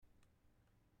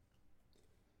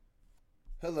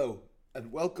Hello,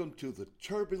 and welcome to the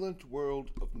Turbulent World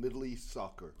of Middle East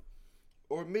Soccer,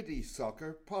 or Mideast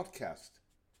Soccer podcast.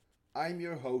 I'm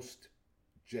your host,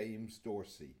 James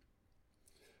Dorsey.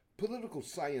 Political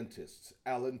scientists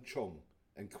Alan Chung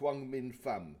and Kwang Min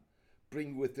Pham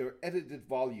bring with their edited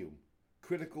volume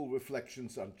critical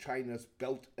reflections on China's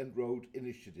Belt and Road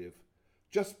Initiative,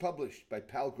 just published by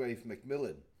Palgrave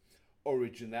Macmillan,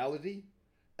 originality,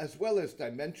 as well as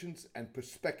dimensions and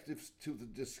perspectives to the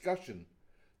discussion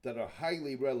that are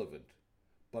highly relevant,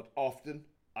 but often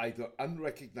either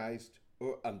unrecognized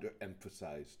or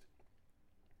underemphasized.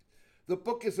 The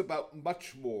book is about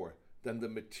much more than the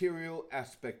material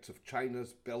aspects of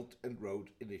China's Belt and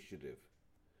Road Initiative.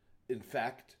 In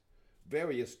fact,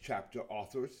 various chapter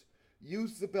authors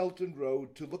use the Belt and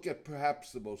Road to look at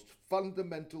perhaps the most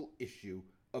fundamental issue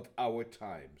of our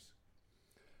times.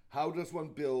 How does one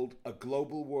build a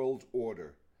global world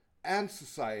order and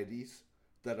societies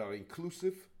that are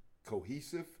inclusive,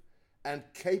 cohesive, and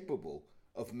capable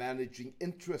of managing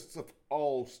interests of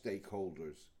all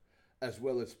stakeholders, as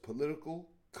well as political,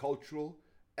 cultural,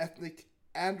 ethnic,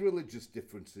 and religious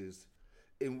differences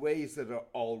in ways that are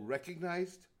all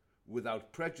recognized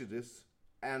without prejudice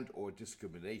and or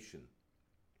discrimination.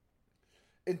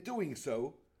 In doing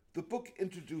so, the book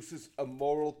introduces a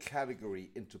moral category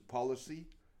into policy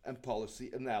and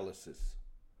policy analysis.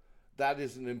 That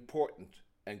is an important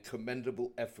and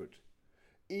commendable effort,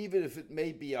 even if it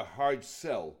may be a hard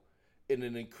sell in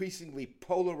an increasingly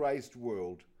polarized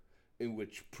world in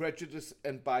which prejudice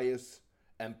and bias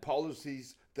and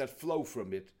policies that flow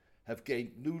from it have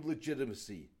gained new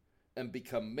legitimacy and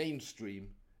become mainstream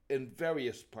in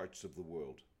various parts of the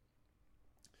world.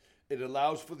 It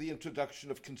allows for the introduction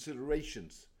of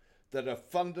considerations that are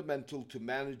fundamental to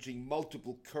managing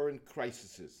multiple current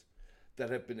crises that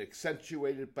have been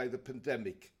accentuated by the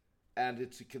pandemic and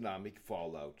its economic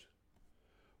fallout.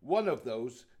 One of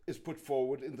those is put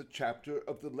forward in the chapter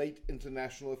of the late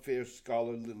international affairs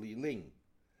scholar Lily Ling,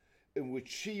 in which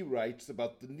she writes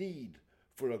about the need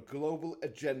for a global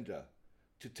agenda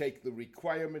to take the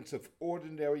requirements of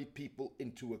ordinary people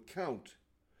into account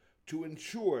to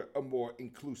ensure a more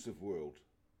inclusive world.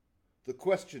 The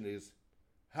question is,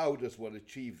 how does one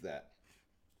achieve that?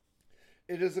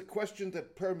 It is a question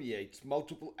that permeates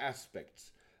multiple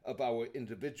aspects of our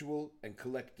individual and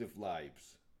collective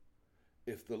lives.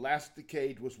 If the last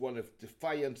decade was one of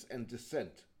defiance and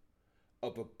dissent,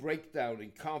 of a breakdown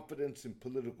in confidence in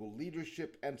political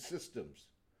leadership and systems,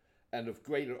 and of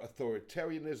greater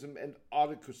authoritarianism and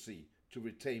autocracy to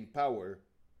retain power,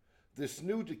 this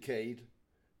new decade,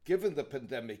 given the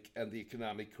pandemic and the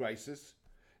economic crisis,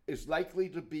 is likely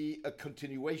to be a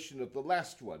continuation of the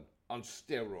last one on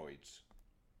steroids.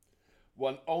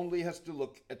 One only has to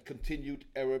look at continued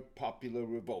Arab popular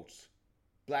revolts,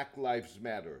 Black Lives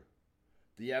Matter,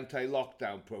 the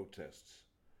anti-lockdown protests,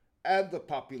 and the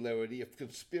popularity of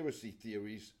conspiracy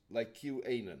theories like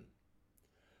QAnon.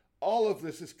 All of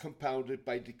this is compounded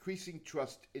by decreasing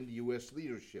trust in U.S.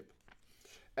 leadership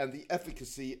and the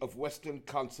efficacy of Western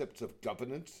concepts of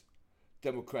governance,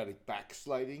 democratic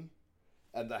backsliding,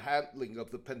 and the handling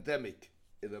of the pandemic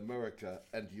in America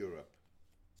and Europe.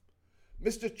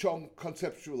 Mr. Chung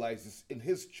conceptualizes in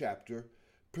his chapter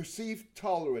perceived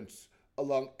tolerance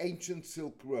along ancient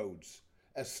Silk Roads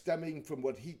as stemming from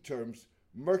what he terms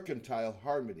mercantile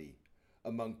harmony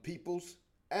among peoples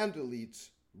and elites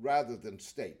rather than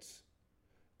states.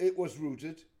 It was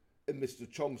rooted, in Mr.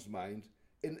 Chung's mind,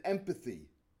 in empathy,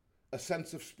 a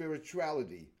sense of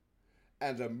spirituality,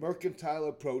 and a mercantile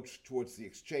approach towards the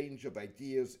exchange of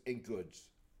ideas and goods.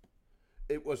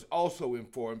 It was also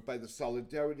informed by the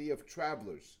solidarity of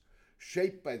travelers,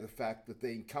 shaped by the fact that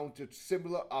they encountered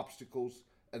similar obstacles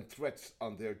and threats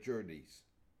on their journeys.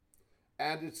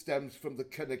 And it stems from the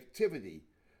connectivity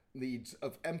needs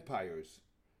of empires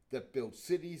that build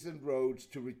cities and roads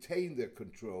to retain their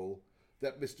control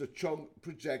that Mr. Chung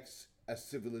projects as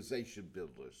civilization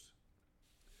builders.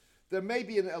 There may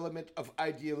be an element of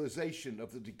idealization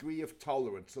of the degree of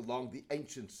tolerance along the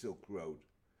ancient Silk Road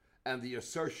and the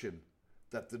assertion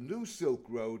that the new Silk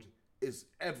Road is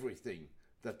everything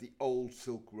that the old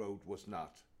Silk Road was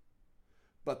not.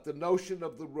 But the notion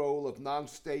of the role of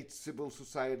non-state civil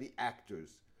society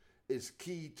actors is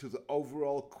key to the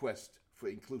overall quest for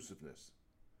inclusiveness.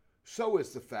 So is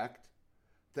the fact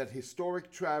that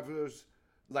historic travelers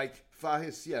like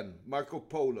Fahisian, Marco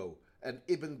Polo, and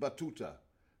Ibn Battuta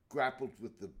grappled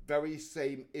with the very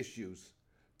same issues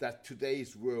that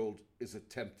today's world is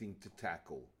attempting to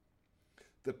tackle.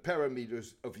 The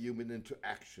parameters of human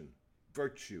interaction,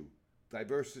 virtue,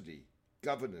 diversity,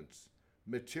 governance,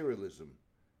 materialism,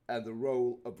 and the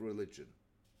role of religion.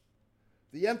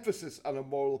 The emphasis on a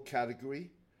moral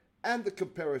category and the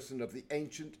comparison of the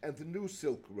ancient and the new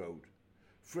Silk Road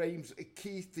frames a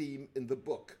key theme in the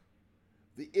book,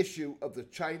 the issue of the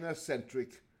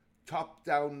China-centric,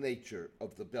 top-down nature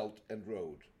of the Belt and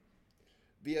Road.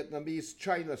 Vietnamese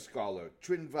China scholar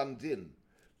Trinh Van Dinh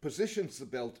positions the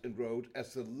Belt and Road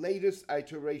as the latest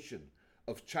iteration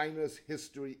of China's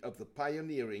history of the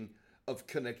pioneering of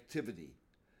connectivity,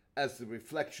 as the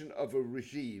reflection of a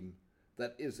regime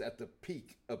that is at the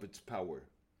peak of its power.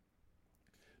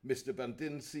 Mr. Van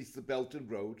Dinh sees the Belt and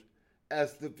Road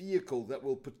as the vehicle that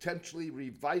will potentially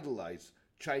revitalize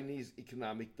Chinese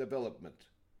economic development.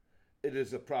 It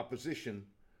is a proposition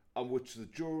on which the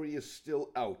jury is still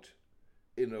out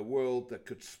in a world that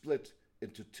could split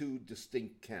into two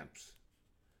distinct camps.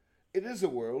 It is a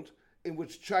world in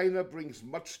which China brings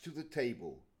much to the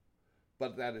table,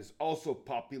 but that is also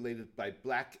populated by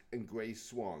black and gray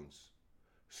swans,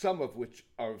 some of which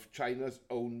are of China's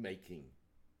own making.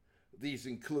 These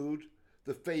include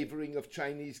the favoring of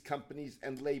Chinese companies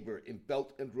and labor in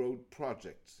Belt and Road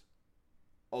projects.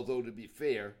 Although, to be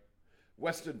fair,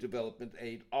 Western development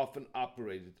aid often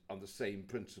operated on the same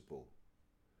principle.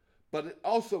 But it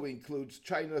also includes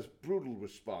China's brutal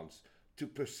response to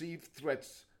perceived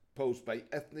threats posed by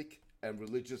ethnic and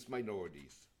religious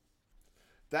minorities.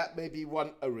 That may be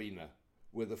one arena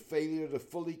where the failure to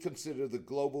fully consider the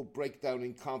global breakdown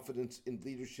in confidence in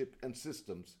leadership and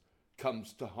systems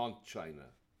comes to haunt China.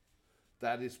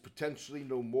 That is potentially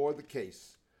no more the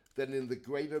case than in the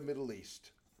greater Middle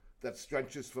East that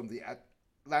stretches from the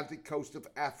Atlantic coast of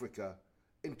Africa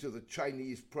into the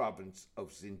Chinese province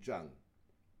of Xinjiang.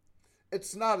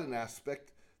 It's not an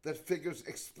aspect that figures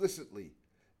explicitly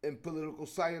in political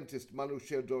scientist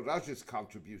Manouchehr Doraj's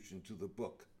contribution to the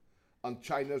book on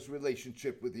China's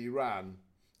relationship with Iran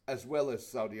as well as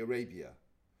Saudi Arabia,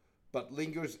 but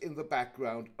lingers in the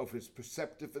background of his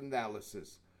perceptive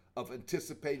analysis of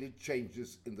anticipated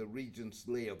changes in the region's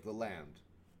lay of the land.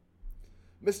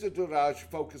 Mr. Doraj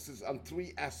focuses on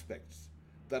three aspects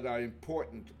that are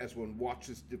important as one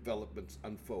watches developments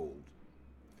unfold.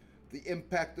 The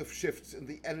impact of shifts in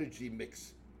the energy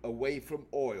mix away from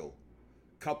oil,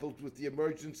 coupled with the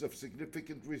emergence of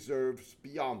significant reserves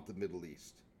beyond the Middle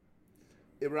East.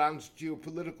 Iran's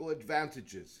geopolitical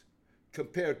advantages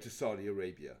compared to Saudi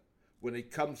Arabia when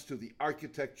it comes to the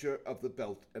architecture of the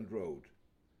Belt and Road,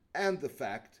 and the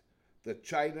fact that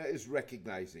China is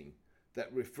recognizing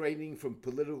that refraining from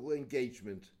political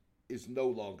engagement is no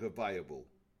longer viable.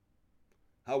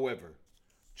 However,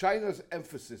 China's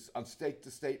emphasis on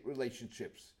state-to-state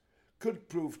relationships could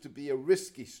prove to be a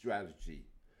risky strategy,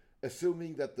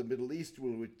 assuming that the Middle East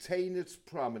will retain its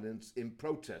prominence in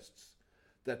protests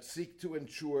that seek to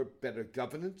ensure better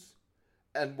governance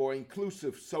and more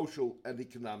inclusive social and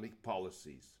economic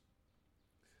policies.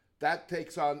 That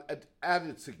takes on an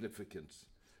added significance,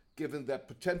 given that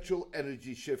potential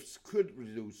energy shifts could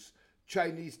reduce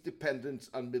Chinese dependence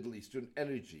on Middle Eastern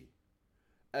energy,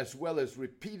 as well as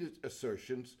repeated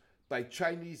assertions by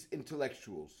Chinese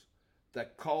intellectuals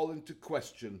that call into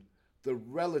question the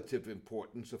relative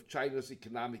importance of China's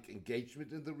economic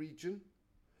engagement in the region,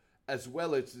 as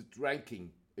well as its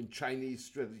ranking in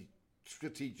Chinese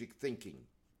strategic thinking.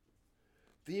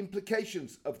 The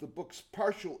implications of the book's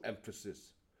partial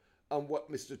emphasis on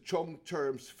what Mr. Chung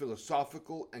terms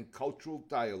philosophical and cultural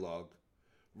dialogue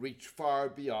reach far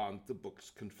beyond the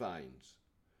book's confines.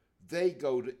 They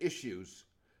go to issues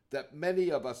that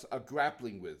many of us are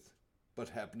grappling with, but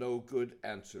have no good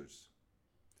answers.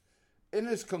 In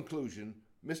his conclusion,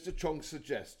 Mr. Chung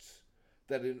suggests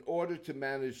that in order to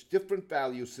manage different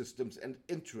value systems and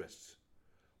interests,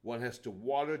 one has to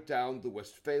water down the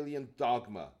Westphalian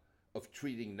dogma of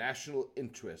treating national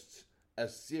interests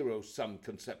as zero-sum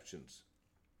conceptions.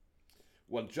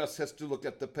 One just has to look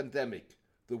at the pandemic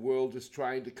the world is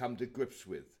trying to come to grips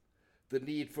with, the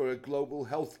need for a global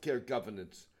healthcare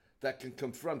governance that can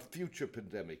confront future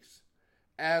pandemics,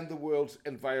 and the world's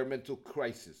environmental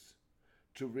crisis,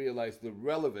 to realize the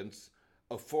relevance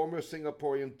of former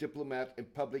Singaporean diplomat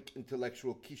and public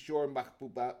intellectual Kishore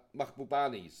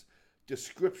Mahbubani's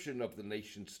description of the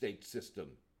nation-state system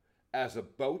as a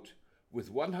boat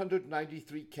with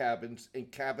 193 cabins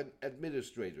and cabin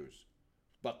administrators,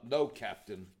 but no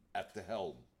captain at the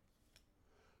helm.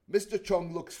 Mr.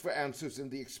 Chung looks for answers in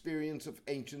the experience of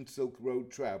ancient Silk Road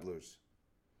travelers.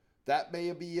 That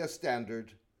may be a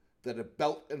standard that a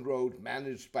Belt and Road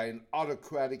managed by an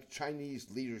autocratic Chinese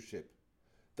leadership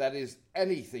that is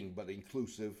anything but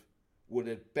inclusive would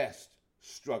at best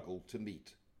struggle to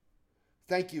meet.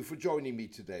 Thank you for joining me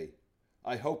today.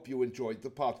 I hope you enjoyed the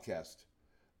podcast.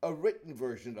 A written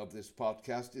version of this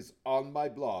podcast is on my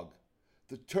blog,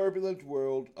 the turbulent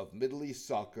world of Middle East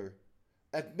soccer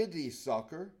at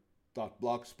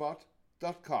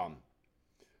mideastsoccer.blogspot.com.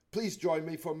 Please join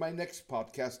me for my next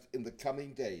podcast in the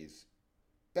coming days.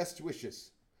 Best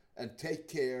wishes and take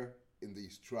care in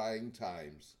these trying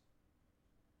times.